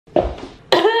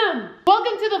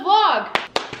to the vlog.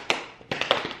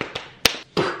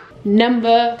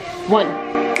 Number 1.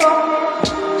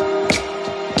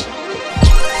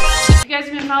 If you guys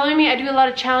have been following me, I do a lot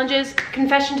of challenges.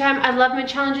 Confession time, I love my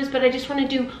challenges, but I just want to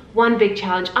do one big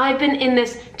challenge. I've been in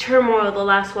this turmoil the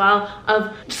last while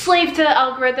of slave to the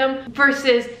algorithm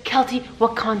versus Keltie,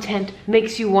 what content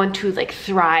makes you want to like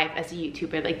thrive as a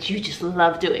YouTuber? Like, do you just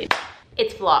love doing it?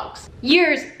 It's vlogs.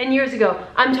 Years and years ago,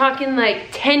 I'm talking like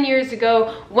 10 years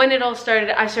ago when it all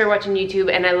started, I started watching YouTube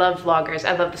and I love vloggers.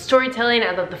 I love the storytelling,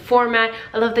 I love the format,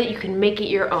 I love that you can make it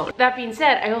your own. That being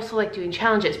said, I also like doing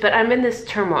challenges, but I'm in this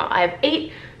turmoil. I have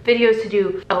 8 videos to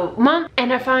do a month,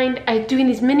 and I find doing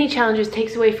these mini challenges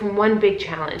takes away from one big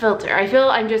challenge. Filter. I feel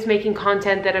I'm just making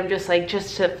content that I'm just like,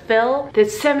 just to fill,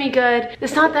 that's semi-good,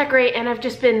 it's not that great, and I've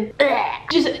just been,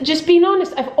 just being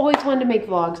honest, I've always wanted to make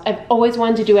vlogs. I've always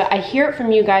wanted to do it. I hear it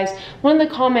from you guys. One of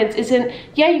the comments isn't,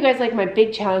 yeah, you guys like my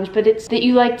big challenge, but it's that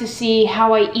you like to see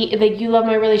how I eat, like you love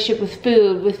my relationship with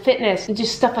food, with fitness,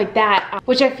 just stuff like that,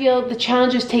 which I feel the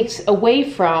challenges takes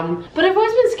away from. But I've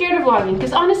always been scared of vlogging,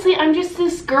 because honestly, I'm just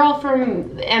this girl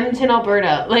from Edmonton,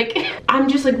 Alberta. Like, I'm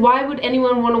just like, why would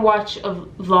anyone want to watch a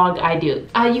vlog I do?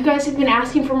 You guys have been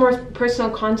asking for more personal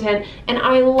content, and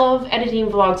I love editing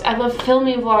vlogs. I love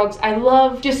filming vlogs. I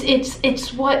love just,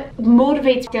 it's what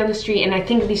motivates down the street, and I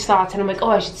think of these thoughts, and I'm like,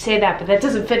 oh, I should say that, but that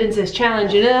doesn't fit into this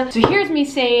challenge. So here's me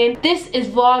saying, this is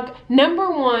vlog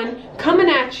number 1 coming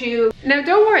at you. Now,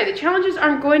 don't worry, the challenges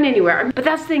aren't going anywhere, but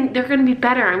that's the thing, they're gonna be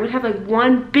better. I'm gonna have like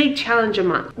one big challenge a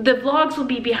month. The vlogs will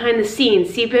be behind the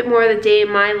scenes, see a bit more of the day in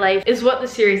my life is what the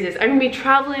series is. I'm gonna be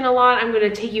traveling a lot. I'm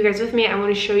gonna take you guys with me. I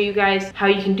wanna show you guys how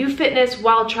you can do fitness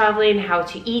while traveling, how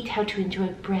to eat, how to enjoy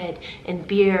bread and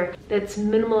beer that's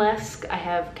minimalesque. I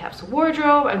have capsule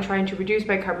wardrobe. I'm trying to reduce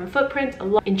my carbon footprint a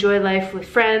lot. Enjoy life with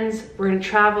friends. We're gonna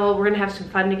travel. We're gonna have some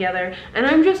fun together. And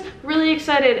I'm just really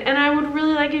excited. And I would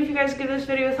really like it if you guys give this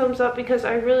video a thumbs up, because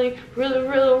I really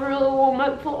want my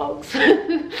vlogs.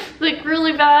 Like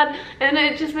really bad. And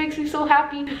it just makes me so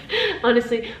happy.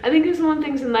 Honestly, I think there's one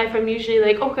things in life I'm usually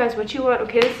like, oh guys, what you want?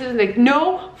 Okay, this is like,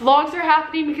 no, vlogs are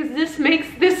happening because this makes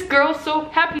this girl so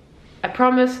happy. I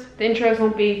promise the intros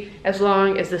won't be as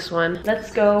long as this one.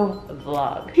 Let's go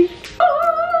vlog.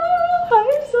 Oh,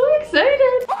 I'm so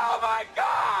excited. Oh my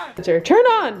God. Turn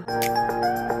on.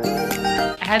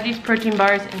 I had these protein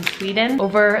bars in Sweden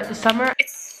over the summer.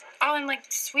 It's all in like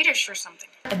Swedish or something.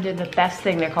 And they're the best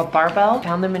thing. They're called Barbell.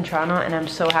 Found them in Toronto and I'm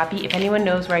so happy. If anyone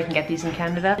knows where I can get these in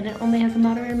Canada, and it only has a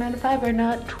moderate amount of fiber,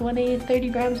 not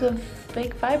 20-30 grams of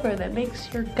fake fiber that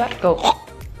makes your gut go.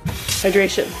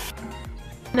 Hydration.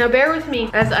 Now bear with me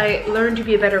as I learn to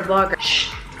be a better vlogger.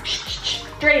 Shh, shh, shh.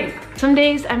 Drain. Some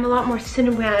days I'm a lot more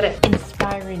cinematic,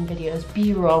 inspiring videos,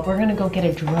 B-roll. We're gonna go get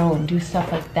a drone, do stuff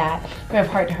like that. We're gonna have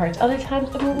heart-to-hearts. Other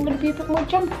times I'm gonna be a bit more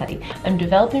jump cutty. I'm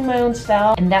developing my own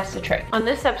style, and that's the trick. On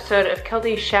this episode of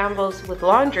Keltie Shambles with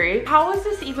Laundry, how is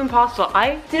this even possible?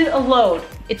 I did a load.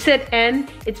 It said N.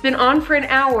 It's been on for an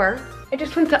hour. I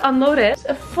just went to unload it. It's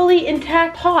a fully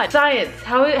intact pot. Science,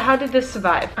 how did this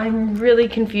survive? I'm really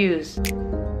confused.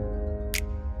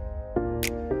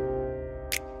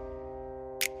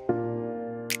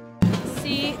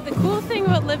 The cool thing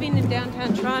about living in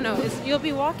downtown Toronto is you'll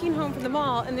be walking home from the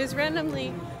mall and there's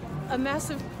randomly a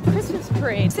massive Christmas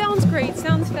parade. Sounds great,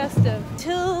 sounds festive,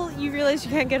 till you realize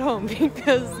you can't get home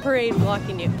because the parade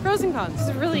blocking you. Pros and cons,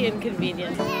 it's really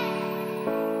inconvenient.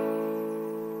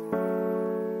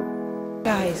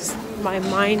 Guys, my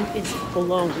mind is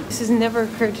blown. This has never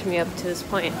occurred to me up to this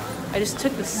point. I just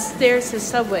took the stairs to the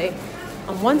subway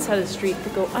on one side of the street to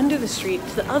go under the street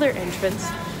to the other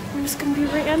entrance. I'm just gonna be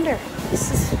right under.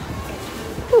 This is,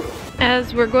 whew.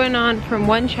 As we're going on from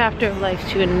one chapter of life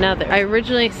to another, I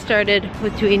originally started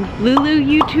with doing Lulu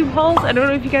YouTube hauls. I don't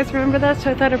know if you guys remember that, so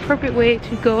I thought an appropriate way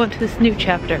to go onto this new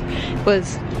chapter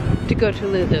was to go to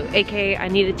Lulu, aka I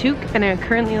need a toque, and I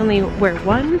currently only wear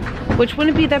one, which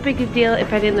wouldn't be that big of a deal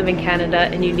if I didn't live in Canada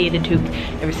and you need a toque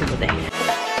every single day.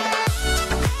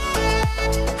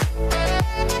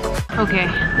 Okay,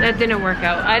 that didn't work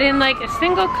out. I didn't like a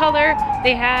single color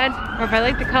they had, or if I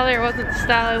liked the color, it wasn't the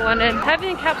style I wanted.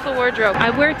 Having a capsule wardrobe, I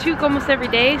wear a toque almost every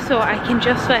day, so I can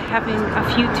justify having a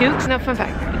few toques. Now, fun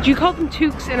fact, do you call them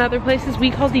toques in other places? We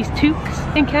call these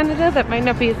toques in Canada. That might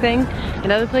not be a thing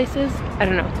in other places. I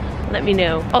don't know. Let me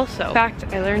know. Also, fact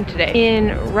I learned today,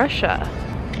 in Russia,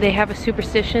 they have a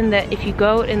superstition that if you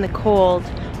go out in the cold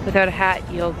without a hat,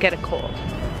 you'll get a cold.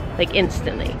 Like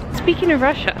instantly. Speaking of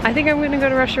Russia, I think I'm gonna go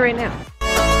to Russia right now.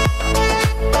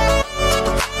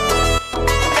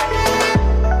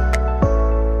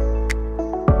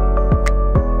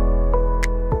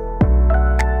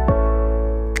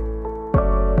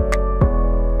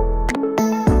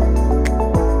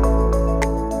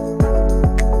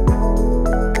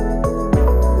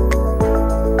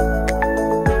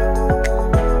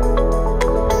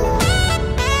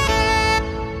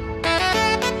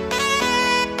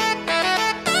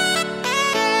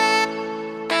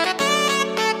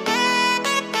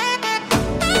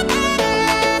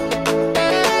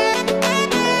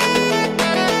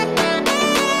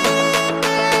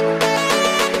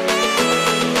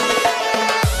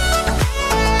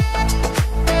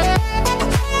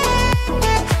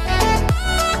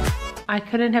 I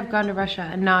couldn't have gone to Russia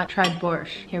and not tried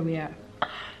borscht. Here we are.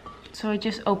 So I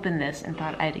just opened this and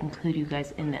thought I'd include you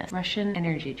guys in this. Russian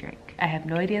energy drink. I have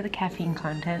no idea the caffeine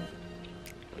content.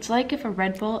 It's like if a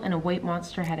Red Bull and a White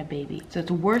Monster had a baby. So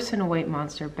it's worse than a White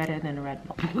Monster, better than a Red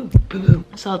Bull.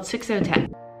 Solid 6 out of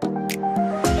 10.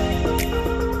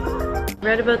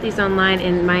 Read about these online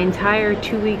in my entire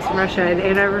 2 weeks in Russia and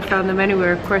I never found them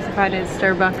anywhere. Of course I found it at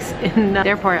Starbucks in the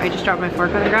airport. I just dropped my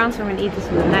fork on the ground, so I'm gonna eat this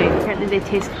with a knife. Apparently they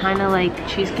taste kind of like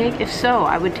cheesecake. If so,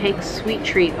 I would take sweet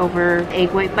treat over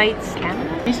egg white bites.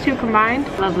 Canada? These two combined,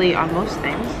 lovely on most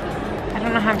things. I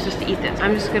don't know how I'm supposed to eat this.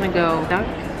 I'm just gonna go dunk.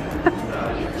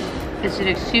 It's an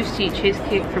excuse to eat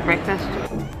cheesecake for breakfast.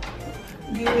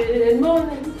 Good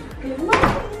morning. Good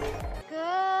morning.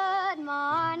 Good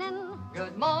morning.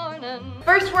 Good morning.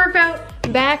 First workout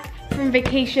back from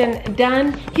vacation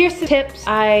done. Here's the tips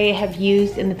I have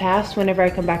used in the past whenever I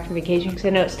come back from vacation because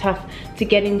I know it's tough to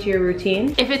get into your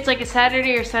routine. If it's like a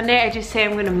Saturday or Sunday, I just say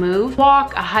I'm gonna move,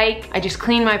 walk, a hike, I just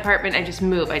clean my apartment, I just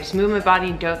move my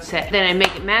body and don't sit. Then I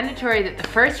make it mandatory that the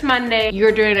first Monday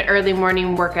you're doing an early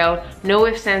morning workout, no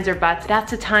ifs, ands, or buts.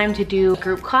 That's a time to do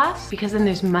group class because then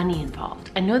there's money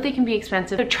involved. I know they can be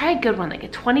expensive, but try a good one, like a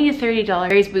 $20 to $30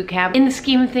 Barry's boot camp. In the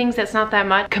scheme of things, that's not that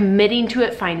much. Committing to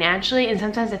it financially, and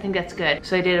sometimes I think that's good.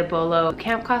 So I did a Bolo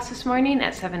camp class this morning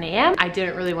at 7 a.m. I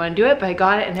didn't really want to do it, but I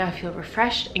got it and now I feel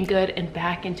refreshed and good and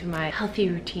back into my healthy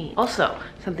routine. Also,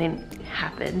 something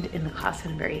happened in the class that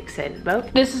I'm very excited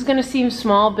about. This is gonna seem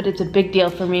small, but it's a big deal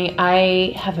for me.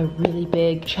 I have a really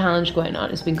big challenge going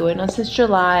on. It's been going on since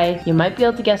July. You might be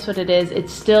able to guess what it is.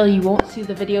 It's still, you won't see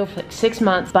the video for like 6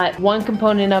 months, but one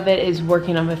component of it is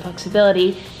working on my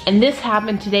flexibility. And this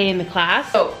happened today in the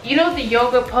class. So, you know the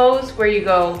yoga pose where you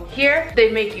go here?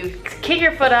 They make you kick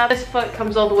your foot up, this foot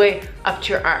comes all the way up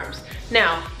to your arms.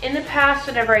 Now, in the past,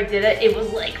 whenever I did it, it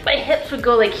was like my hips would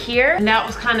go like here, and that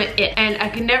was kind of it. And I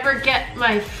could never get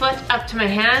my foot up to my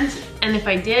hands, and if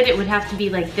I did, it would have to be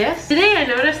like this. Today, I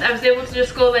noticed I was able to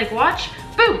just go like, watch,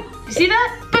 boom. You see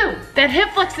that? Boom. That hip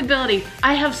flexibility.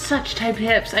 I have such tight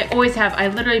hips. I always have. I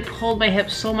literally pulled my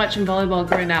hips so much in volleyball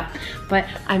growing up, but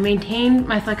I maintained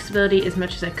my flexibility as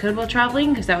much as I could while traveling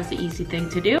because that was the easy thing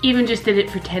to do. Even just did it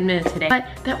for 10 minutes today, but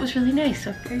that was really nice.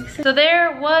 So very excited. So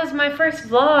there was my first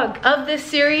vlog of this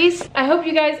series. I hope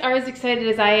you guys are as excited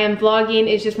as I am.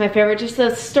 Vlogging is just my favorite. Just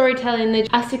the storytelling,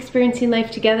 us experiencing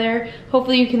life together.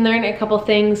 Hopefully you can learn a couple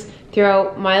things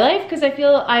throughout my life because I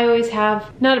feel I always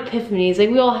have, not epiphanies, like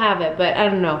we all have it, but I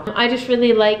don't know. I just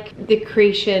really like the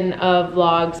creation of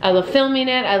vlogs. I love filming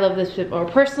it. I love this bit more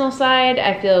personal side.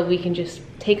 I feel we can just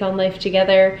take on life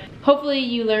together. Hopefully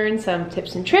you learn some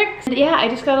tips and tricks. And yeah, I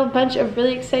just got a bunch of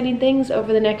really exciting things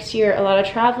over the next year. A lot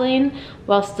of traveling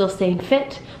while still staying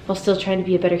fit, while still trying to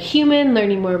be a better human,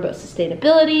 learning more about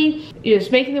sustainability,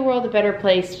 just making the world a better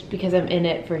place because I'm in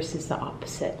it versus the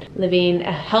opposite. Living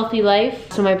a healthy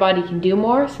life so my body can do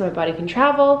more, so my body can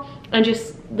travel, and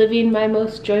just living my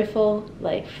most joyful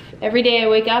life. Every day I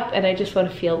wake up and I just want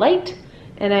to feel light,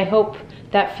 and I hope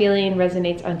that feeling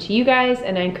resonates onto you guys,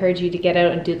 and I encourage you to get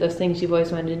out and do those things you've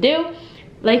always wanted to do.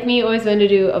 Like me, always wanted to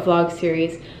do a vlog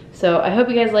series. So I hope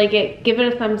you guys like it. Give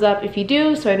it a thumbs up if you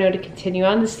do, so I know to continue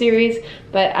on this series.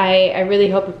 But I really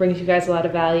hope it brings you guys a lot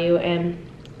of value and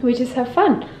we just have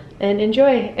fun and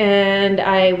enjoy. And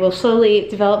I will slowly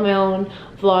develop my own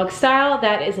vlog style.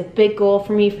 That is a big goal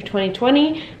for me for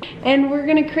 2020. And we're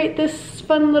gonna create this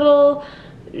fun little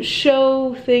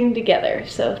show thing together.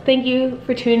 So thank you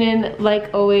for tuning in.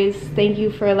 Like always, thank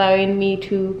you for allowing me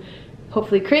to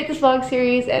hopefully create this vlog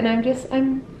series, and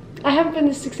I haven't been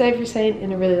this excited for something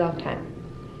in a really long time.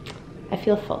 I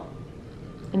feel full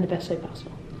in the best way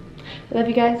possible. I love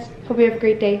you guys. Hope you have a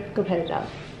great day. Go pet a dog.